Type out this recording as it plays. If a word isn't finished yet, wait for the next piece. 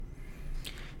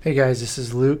Hey guys, this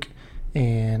is Luke,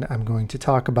 and I'm going to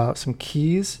talk about some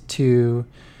keys to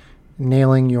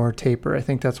nailing your taper. I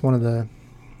think that's one of the,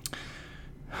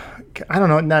 I don't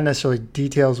know, not necessarily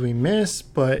details we miss,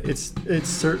 but it's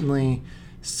certainly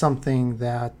something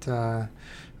that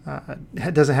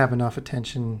doesn't have enough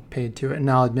attention paid to it.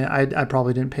 And I'll admit, I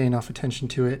probably didn't pay enough attention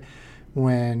to it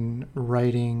when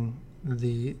writing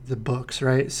the books,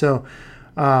 right? So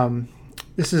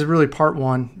this is really part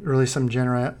one, really some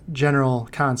general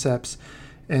concepts,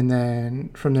 and then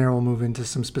from there we'll move into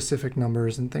some specific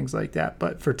numbers and things like that.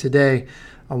 But for today,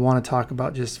 I want to talk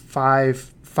about just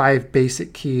five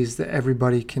basic keys that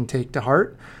everybody can take to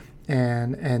heart,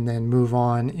 and then move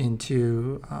on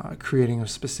into creating a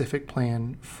specific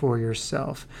plan for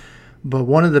yourself. But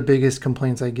one of the biggest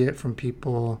complaints I get from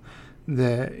people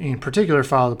that in particular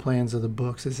follow the plans of the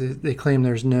books is that they claim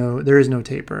there is no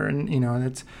taper, and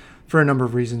that's for a number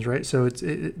of reasons, right? So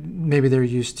maybe they're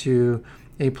used to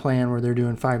a plan where they're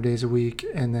doing 5 days a week,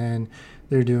 and then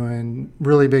they're doing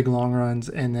really big long runs,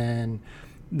 and then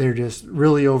they're just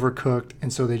really overcooked,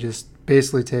 and so they just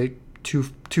basically take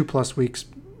two plus weeks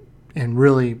and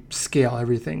really scale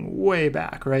everything way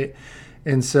back, right?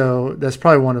 And so that's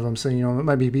probably one of them. So it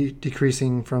might be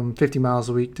decreasing from 50 miles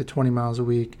a week to 20 miles a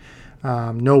week.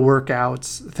 No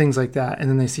workouts, things like that, and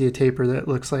then they see a taper that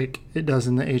looks like it does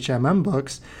in the HMM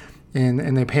books,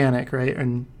 and they panic, right?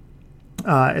 And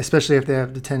especially if they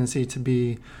have the tendency to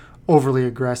be overly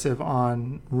aggressive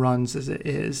on runs as it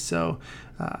is. So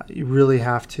you really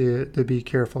have to be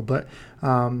careful. But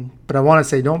I want to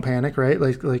say don't panic, right?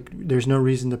 Like there's no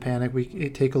reason to panic. We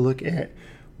take a look at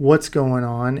what's going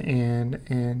on, and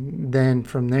then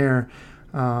from there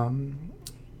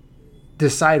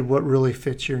decide what really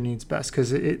fits your needs best,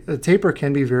 because a taper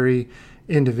can be very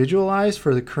individualized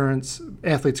for the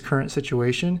athlete's current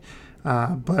situation.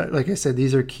 But like I said,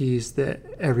 these are keys that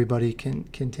everybody can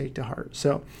take to heart.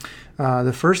 So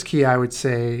the first key I would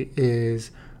say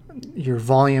is your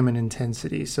volume and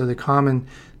intensity. So the common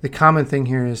thing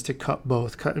here is to cut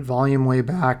both, cut volume way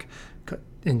back, cut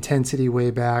intensity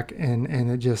way back, and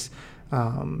it just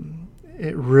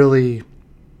it really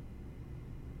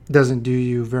doesn't do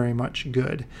you very much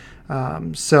good.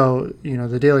 So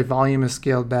the daily volume is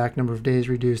scaled back, number of days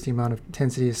reduced, the amount of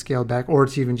intensity is scaled back, or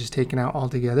it's even just taken out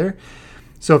altogether.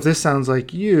 So if this sounds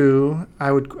like you,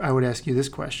 I would ask you this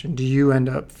question: do you end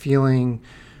up feeling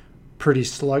pretty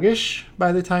sluggish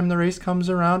by the time the race comes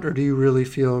around, or do you really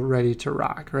feel ready to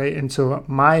rock, right? And so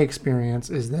my experience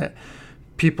is that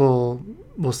people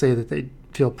will say that they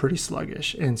feel pretty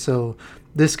sluggish, and so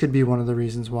this could be one of the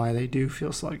reasons why they do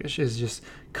feel sluggish, is just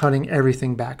cutting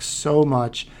everything back so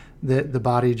much that the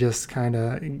body just kind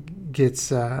of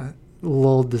gets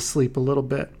lulled to sleep a little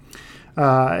bit.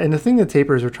 And the thing that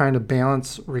tapers are trying to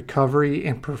balance recovery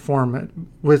and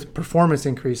performance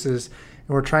increases, and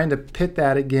we're trying to pit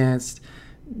that against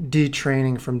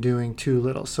detraining from doing too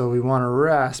little. So we want to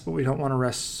rest, but we don't want to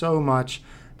rest so much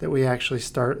that we actually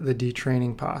start the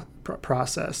detraining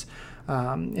process.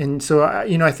 And so,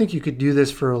 I think you could do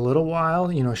this for a little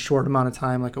while, a short amount of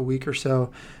time, like a week or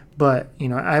so. But,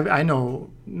 I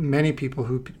know many people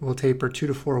who will taper 2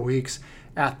 to 4 weeks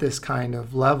at this kind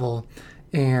of level,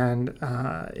 and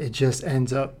it just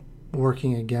ends up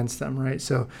working against them, right?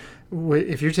 So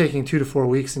if you're taking 2 to 4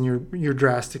 weeks and you're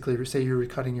drastically, say you're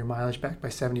cutting your mileage back by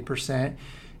 70%,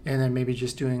 and then maybe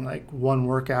just doing like one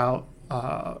workout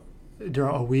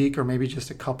during a week, or maybe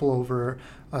just a couple over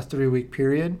a 3-week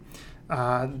period,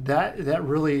 that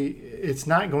really, it's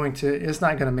not going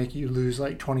to make you lose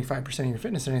like 25% of your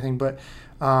fitness or anything. But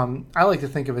I like to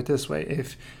think of it this way: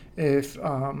 if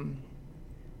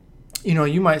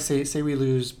you might say we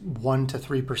lose 1 to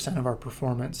 3% of our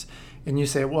performance, and you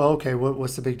say, well, okay,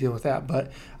 what's the big deal with that?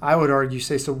 But I would argue,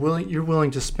 you're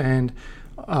willing to spend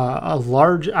I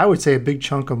would say a big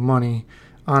chunk of money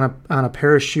on a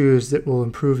pair of shoes that will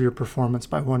improve your performance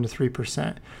by 1 to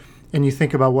 3%. And you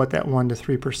think about what that 1 to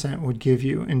 3% would give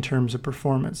you in terms of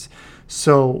performance.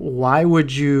 So why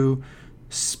would you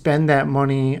spend that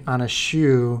money on a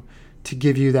shoe to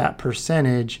give you that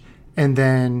percentage, and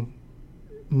then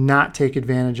not take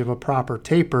advantage of a proper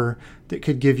taper that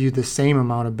could give you the same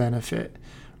amount of benefit,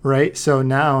 right? So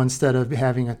now, instead of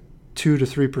having a 2 to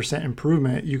 3%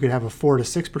 improvement, you could have a 4 to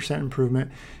 6% improvement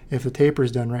if the taper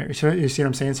is done right. So you see what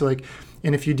I'm saying? So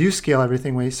and if you do scale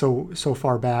everything way so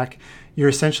far back, you're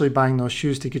essentially buying those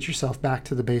shoes to get yourself back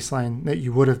to the baseline that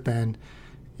you would have been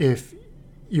if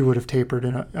you would have tapered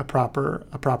in a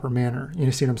proper manner. You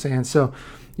see what I'm saying? So,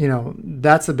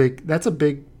 that's a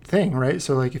big thing, right?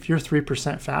 So like if you're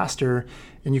 3% faster,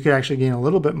 and you could actually gain a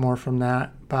little bit more from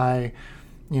that by,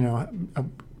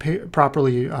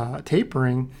 properly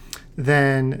tapering,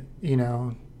 then,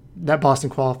 that Boston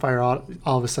qualifier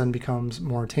all of a sudden becomes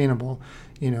more attainable.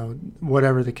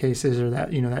 Whatever the case is, or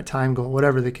that, that time goal,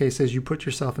 whatever the case is, you put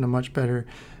yourself in a much better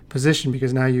position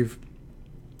because now you've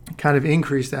kind of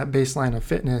increased that baseline of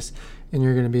fitness and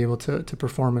you're going to be able to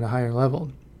perform at a higher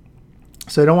level.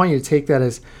 So I don't want you to take that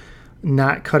as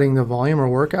not cutting the volume or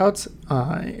workouts,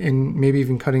 and maybe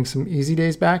even cutting some easy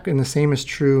days back. And the same is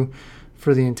true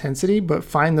for the intensity, but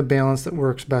find the balance that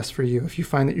works best for you. If you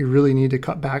find that you really need to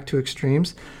cut back to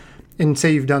extremes, and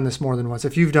say you've done this more than once,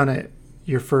 if you've done it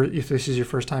if this is your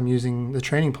first time using the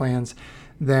training plans,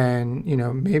 then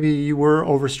maybe you were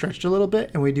overstretched a little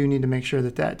bit, and we do need to make sure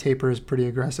that taper is pretty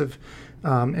aggressive,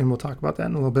 and we'll talk about that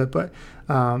in a little bit.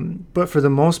 But for the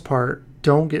most part,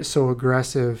 don't get so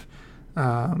aggressive.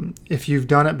 If you've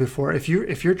done it before, if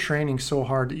you're training so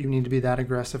hard that you need to be that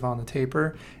aggressive on the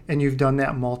taper, and you've done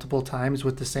that multiple times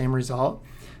with the same result,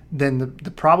 then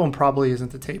the problem probably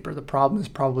isn't the taper. The problem is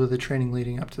probably the training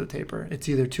leading up to the taper. It's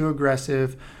either too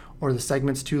aggressive, or the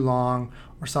segment's too long,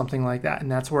 or something like that.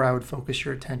 And that's where I would focus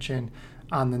your attention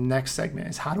on the next segment,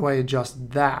 is how do I adjust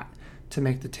that to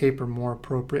make the taper more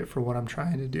appropriate for what I'm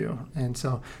trying to do. And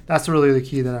so that's really the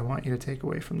key that I want you to take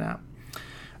away from that.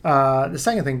 The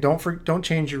second thing, don't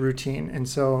change your routine. And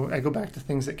so I go back to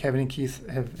things that Kevin and Keith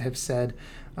have said.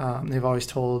 They've always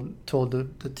told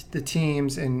the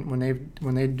teams, and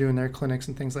when they're doing their clinics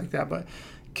and things like that. But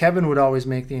Kevin would always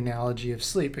make the analogy of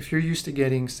sleep. If you're used to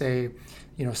getting, say,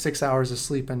 6 hours of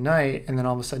sleep a night, and then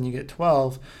all of a sudden you get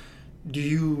 12, do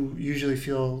you usually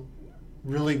feel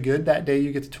really good that day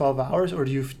you get to 12 hours, or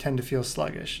do you tend to feel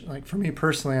sluggish? Like for me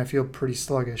personally, I feel pretty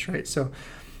sluggish, right? So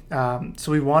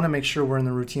we want to make sure we're in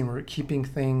the routine. We're keeping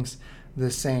things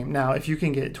the same. Now, if you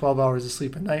can get 12 hours of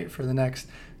sleep a night for the next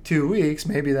 2 weeks,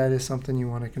 maybe that is something you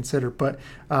want to consider. But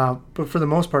for the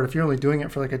most part, if you're only doing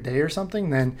it for like a day or something,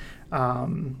 then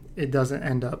it doesn't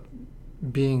end up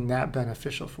being that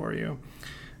beneficial for you.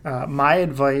 My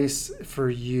advice for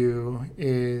you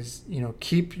is,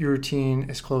 keep your routine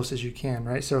as close as you can,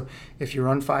 right? So if you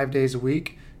run 5 days a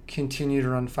week, continue to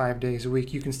run 5 days a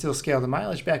week. You can still scale the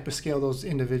mileage back, but scale those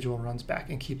individual runs back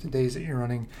and keep the days that you're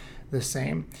running the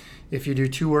same. If you do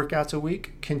 2 workouts a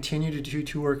week, continue to do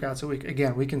 2 workouts a week.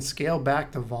 Again, we can scale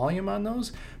back the volume on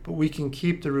those, but we can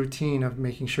keep the routine of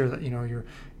making sure that, your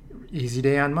easy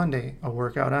day on Monday, a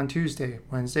workout on Tuesday,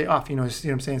 Wednesday off, see what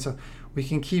I'm saying? So we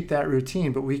can keep that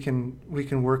routine, but we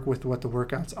can work with what the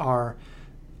workouts are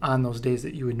on those days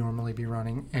that you would normally be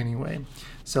running anyway.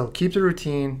 So keep the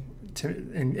routine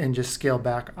and just scale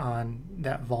back on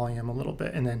that volume a little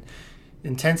bit. And then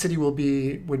intensity would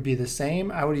be the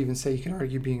same. I would even say you can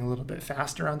argue being a little bit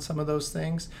faster on some of those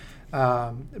things,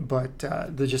 but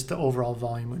the overall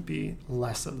volume would be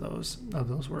less of those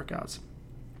workouts.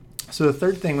 So the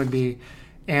third thing would be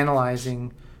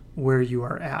analyzing where you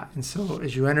are at. And so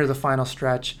as you enter the final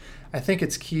stretch, I think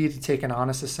it's key to take an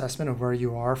honest assessment of where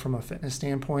you are from a fitness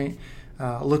standpoint.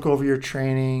 Look over your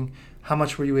training. How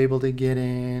much were you able to get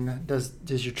in?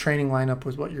 Does your training line up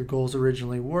with what your goals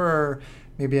originally were?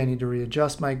 Maybe I need to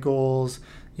readjust my goals.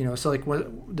 So like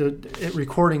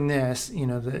recording this,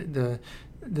 the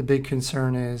big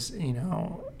concern is,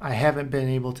 I haven't been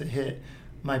able to hit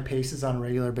my paces on a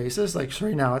regular basis. Like so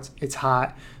right now it's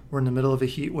hot. We're in the middle of a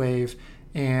heat wave.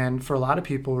 And for a lot of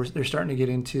people, they're starting to get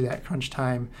into that crunch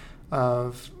time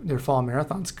of their fall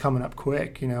marathons coming up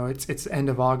quick. It's end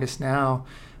of August now,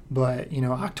 but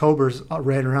October's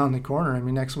right around the corner. I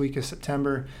mean, next week is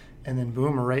September, and then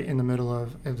boom, we're right in the middle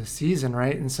of the season,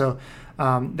 right? And so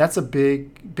that's a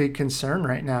big concern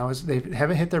right now. Is they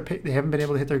haven't been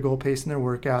able to hit their goal pace in their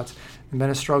workouts. It's been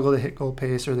a struggle to hit goal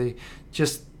pace, or they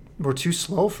just were too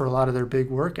slow for a lot of their big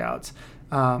workouts.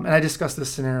 And I discussed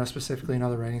this scenario specifically in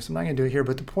other writings, so I'm not going to do it here.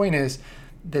 But the point is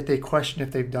that they question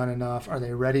if they've done enough. Are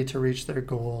they ready to reach their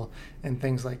goal and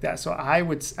things like that? So I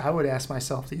would ask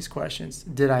myself these questions.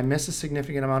 Did I miss a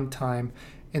significant amount of time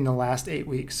in the last 8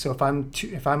 weeks? So if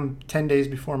I'm 10 days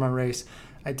before my race,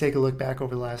 I'd take a look back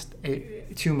over the last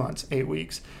 2 months, 8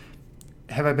 weeks.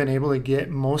 Have I been able to get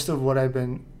most of what I've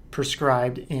been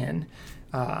prescribed in?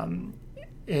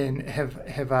 And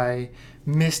have I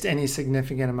missed any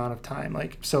significant amount of time?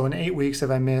 Like, so in 8 weeks, have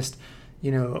I missed,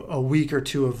 a week or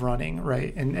 2 of running,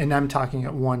 right? And I'm talking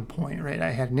at one point, right?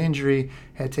 I had an injury,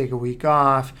 had to take a week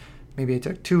off. Maybe I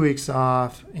took 2 weeks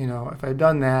off. If I've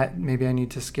done that, maybe I need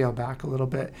to scale back a little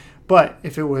bit. But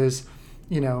if it was,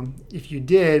 if you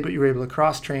did, but you were able to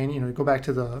cross train, go back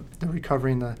to the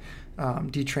recovery and the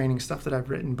detraining stuff that I've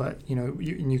written, but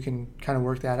you can kind of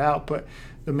work that out. But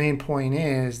the main point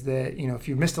is that if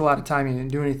you missed a lot of time, you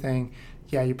didn't do anything,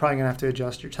 yeah, you're probably going to have to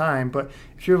adjust your time. But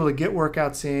if you're able to get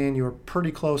workouts in, you're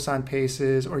pretty close on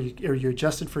paces, or you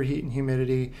adjusted for heat and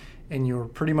humidity, and you're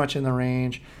pretty much in the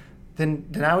range, then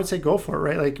I would say go for it,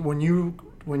 right? Like when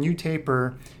you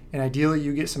taper, and ideally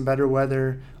you get some better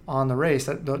weather on the race,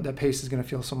 that pace is going to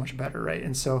feel so much better, right?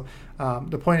 And so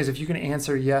the point is, if you can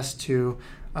answer yes to,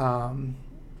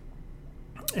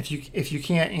 if you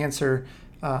can't answer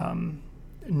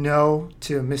no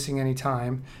to missing any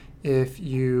time, if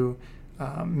you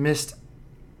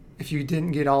if you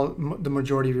didn't get the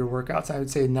majority of your workouts, I would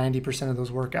say 90% of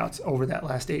those workouts over that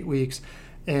last 8 weeks,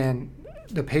 and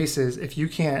the paces, if you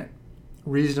can't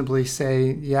reasonably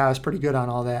say, yeah, I was pretty good on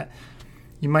all that,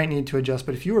 you might need to adjust.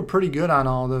 But if you were pretty good on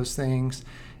all those things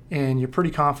and you're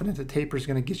pretty confident the taper is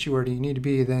going to get you where you need to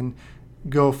be, then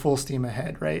go full steam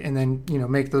ahead, right? And then,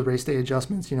 make the race day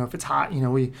adjustments. If it's hot,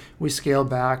 we scale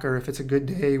back, or if it's a good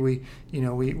day, we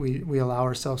allow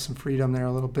ourselves some freedom there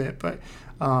a little bit. But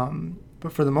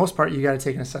for the most part, you got to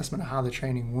take an assessment of how the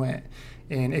training went.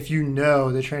 And if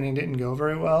the training didn't go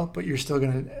very well, but you're still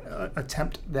going to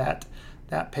attempt that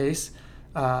pace,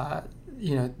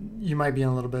 you might be in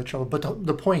a little bit of trouble. But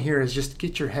the point here is just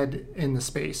get your head in the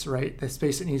space, right? The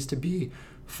space it needs to be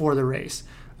for the race.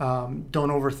 Don't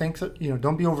overthink.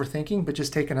 Don't be overthinking, but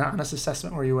just take an honest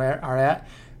assessment where you are at.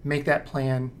 Make that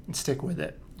plan and stick with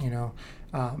it.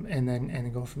 And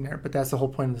then go from there. But that's the whole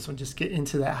point of this one. Just get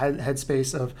into that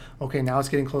headspace of, okay, now it's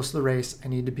getting close to the race. I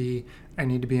need to be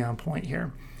on point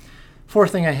here.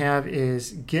 Fourth thing I have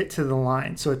is get to the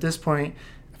line. So at this point,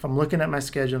 if I'm looking at my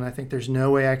schedule and I think there's no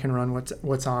way I can run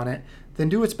what's on it, then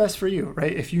do what's best for you,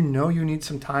 right? If you need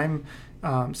some time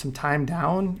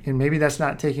down, and maybe that's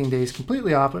not taking days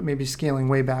completely off, but maybe scaling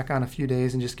way back on a few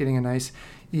days and just getting a nice,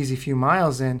 easy few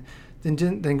miles in,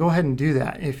 then go ahead and do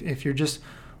that. If you're just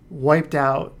wiped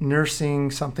out,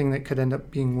 nursing something that could end up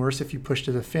being worse if you push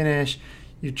to the finish,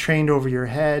 you trained over your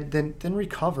head, then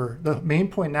recover. The main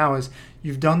point now is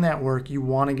you've done that work. You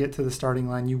want to get to the starting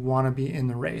line. You want to be in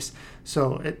the race.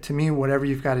 So to me, whatever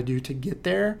you've got to do to get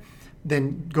there,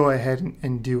 then go ahead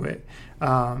and do it.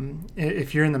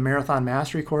 If you're in the Marathon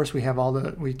Mastery course, we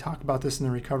talk about this in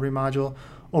the recovery module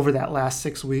over that last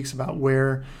 6 weeks about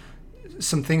where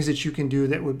some things that you can do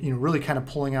that would really kind of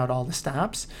pulling out all the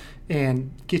stops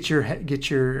and get your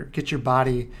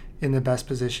body in the best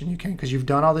position you can, because you've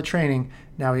done all the training.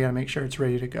 Now you got to make sure it's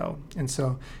ready to go. And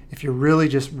so if you're really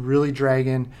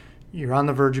dragging, you're on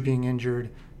the verge of being injured,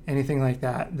 anything like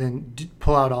that, then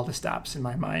pull out all the stops in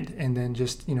my mind. And then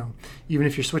just, even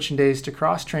if you're switching days to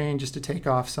cross train just to take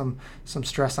off some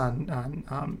stress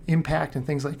on impact and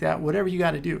things like that, whatever you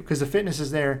got to do, because the fitness is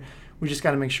there. We just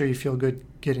got to make sure you feel good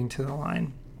getting to the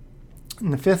line.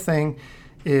 And the fifth thing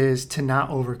is to not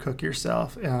overcook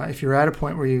yourself. If you're at a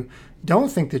point where you don't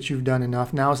think that you've done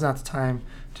enough, now is not the time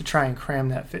to try and cram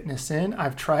that fitness in.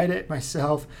 I've tried it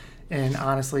myself, and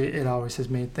honestly, it always has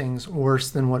made things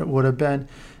worse than what it would have been.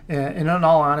 And in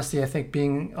all honesty, I think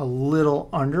being a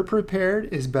little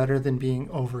underprepared is better than being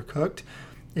overcooked.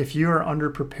 If you are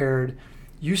underprepared,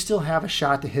 you still have a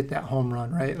shot to hit that home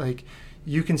run, right? Like,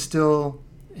 you can still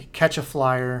catch a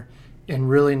flyer and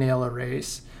really nail a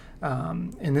race.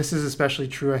 And this is especially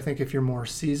true, I think, if you're more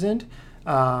seasoned,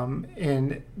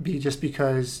 and just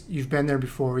because you've been there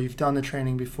before, you've done the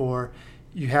training before,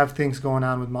 you have things going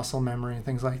on with muscle memory and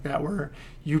things like that where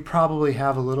you probably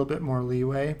have a little bit more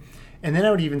leeway. And then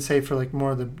I would even say for like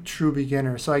more of the true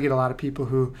beginner. So I get a lot of people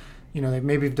who, they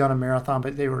maybe have done a marathon,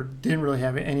 but they didn't really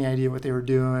have any idea what they were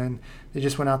doing. They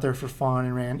just went out there for fun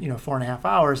and ran, 4.5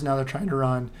 hours. Now they're trying to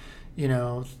run,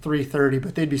 3:30,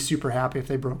 but they'd be super happy if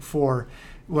they broke 4.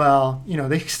 Well,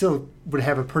 they still would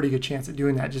have a pretty good chance at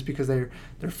doing that just because their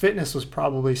fitness was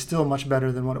probably still much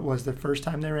better than what it was the first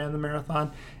time they ran the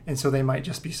marathon. And so they might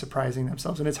just be surprising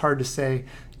themselves. And it's hard to say,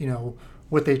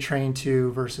 what they train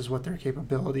to versus what their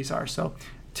capabilities are. So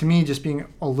to me, just being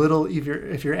a little,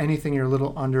 if you're anything, you're a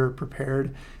little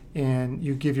under-prepared and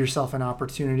you give yourself an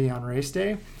opportunity on race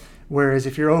day. Whereas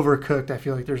if you're overcooked, I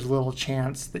feel like there's little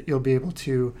chance that you'll be able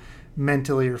to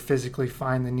mentally or physically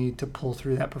find the need to pull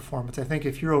through that performance. I think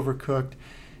if you're overcooked,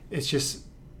 it's just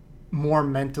more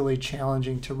mentally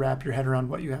challenging to wrap your head around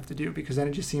what you have to do, because then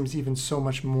it just seems even so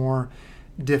much more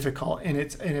difficult, and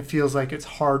it feels like it's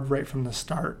hard right from the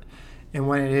start. And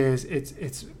when it is,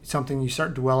 it's something you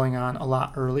start dwelling on a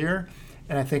lot earlier,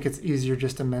 and I think it's easier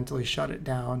just to mentally shut it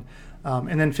down.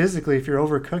 And then physically, if you're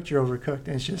overcooked, you're overcooked,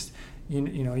 and it's just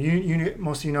you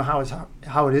most of you know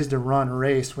how it is to run a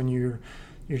race when you're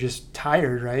just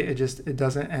tired, right? It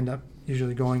doesn't end up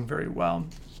usually going very well.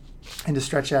 And to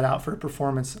stretch that out for a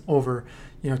performance over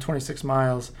 26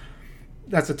 miles,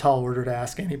 that's a tall order to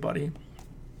ask anybody.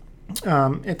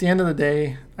 At the end of the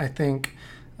day, I think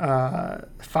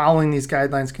following these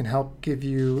guidelines can help give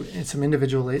you some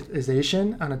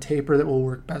individualization on a taper that will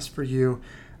work best for you.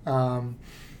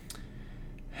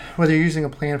 Whether you're using a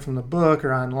plan from the book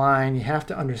or online, you have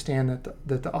to understand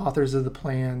that the authors of the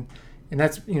plan, and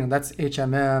that's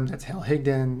HMM, that's Hal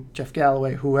Higdon, Jeff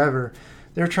Galloway, whoever,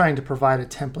 they're trying to provide a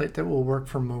template that will work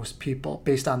for most people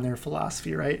based on their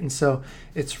philosophy, right? And so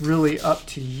it's really up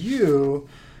to you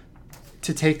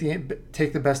to take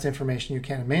the best information you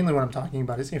can. And mainly what I'm talking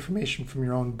about is information from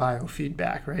your own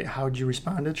biofeedback, right? How did you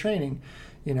respond to training?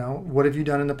 What have you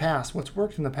done in the past? What's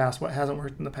worked in the past? What hasn't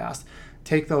worked in the past?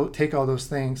 Take all those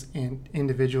things and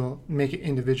make it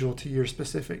individual to your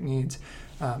specific needs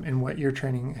and what your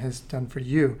training has done for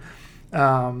you.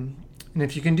 And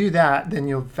if you can do that, then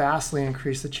you'll vastly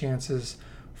increase the chances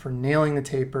for nailing the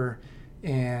taper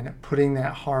and putting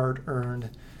that hard-earned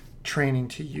training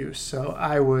to use. So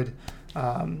I would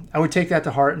take that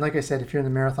to heart. And like I said, if you're in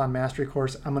the Marathon Mastery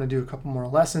course, I'm going to do a couple more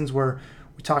lessons where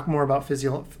we talk more about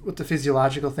what the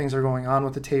physiological things are going on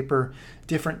with the taper,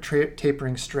 different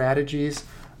tapering strategies.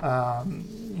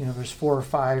 There's 4 or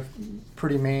 5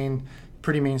 pretty main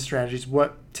strategies.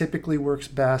 What typically works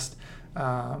best,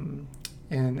 and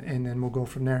then we'll go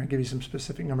from there and give you some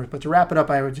specific numbers. But to wrap it up,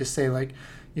 I would just say,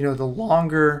 the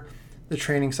longer the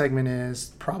training segment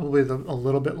is, probably a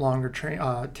little bit longer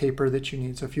taper that you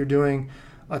need. So if you're doing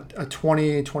a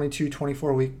 20, 22,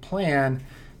 24 week plan,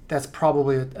 that's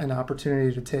probably an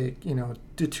opportunity to take, 2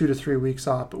 to 3 weeks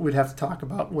off. But we'd have to talk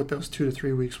about what those 2 to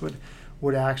 3 weeks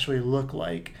would actually look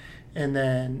like. And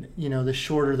then, the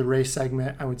shorter the race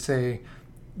segment, I would say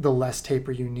the less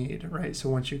taper you need, right? So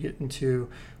once you get into,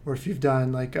 or if you've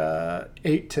done like a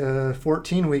 8 to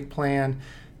 14 week plan,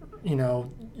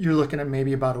 you're looking at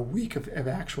maybe about a week of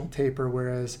actual taper,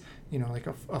 whereas, like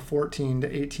a 14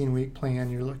 to 18 week plan,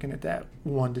 you're looking at that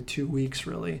 1 to 2 weeks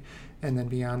really. And then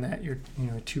beyond that, you're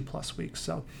 2+ weeks.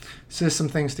 So there's some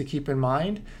things to keep in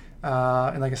mind.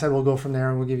 And like I said, we'll go from there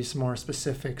and we'll give you some more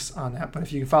specifics on that. But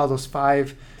if you can follow those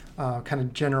 5 kind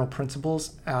of general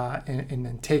principles and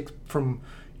then take from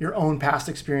your own past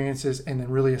experiences and then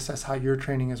really assess how your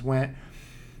training has went,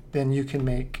 then you can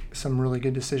make some really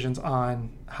good decisions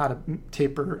on how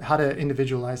to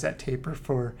individualize that taper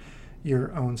for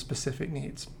your own specific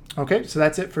needs. Okay, so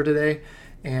that's it for today.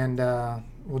 And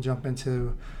we'll jump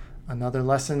into another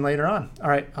lesson later on. All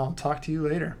right, I'll talk to you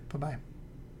later. Bye-bye.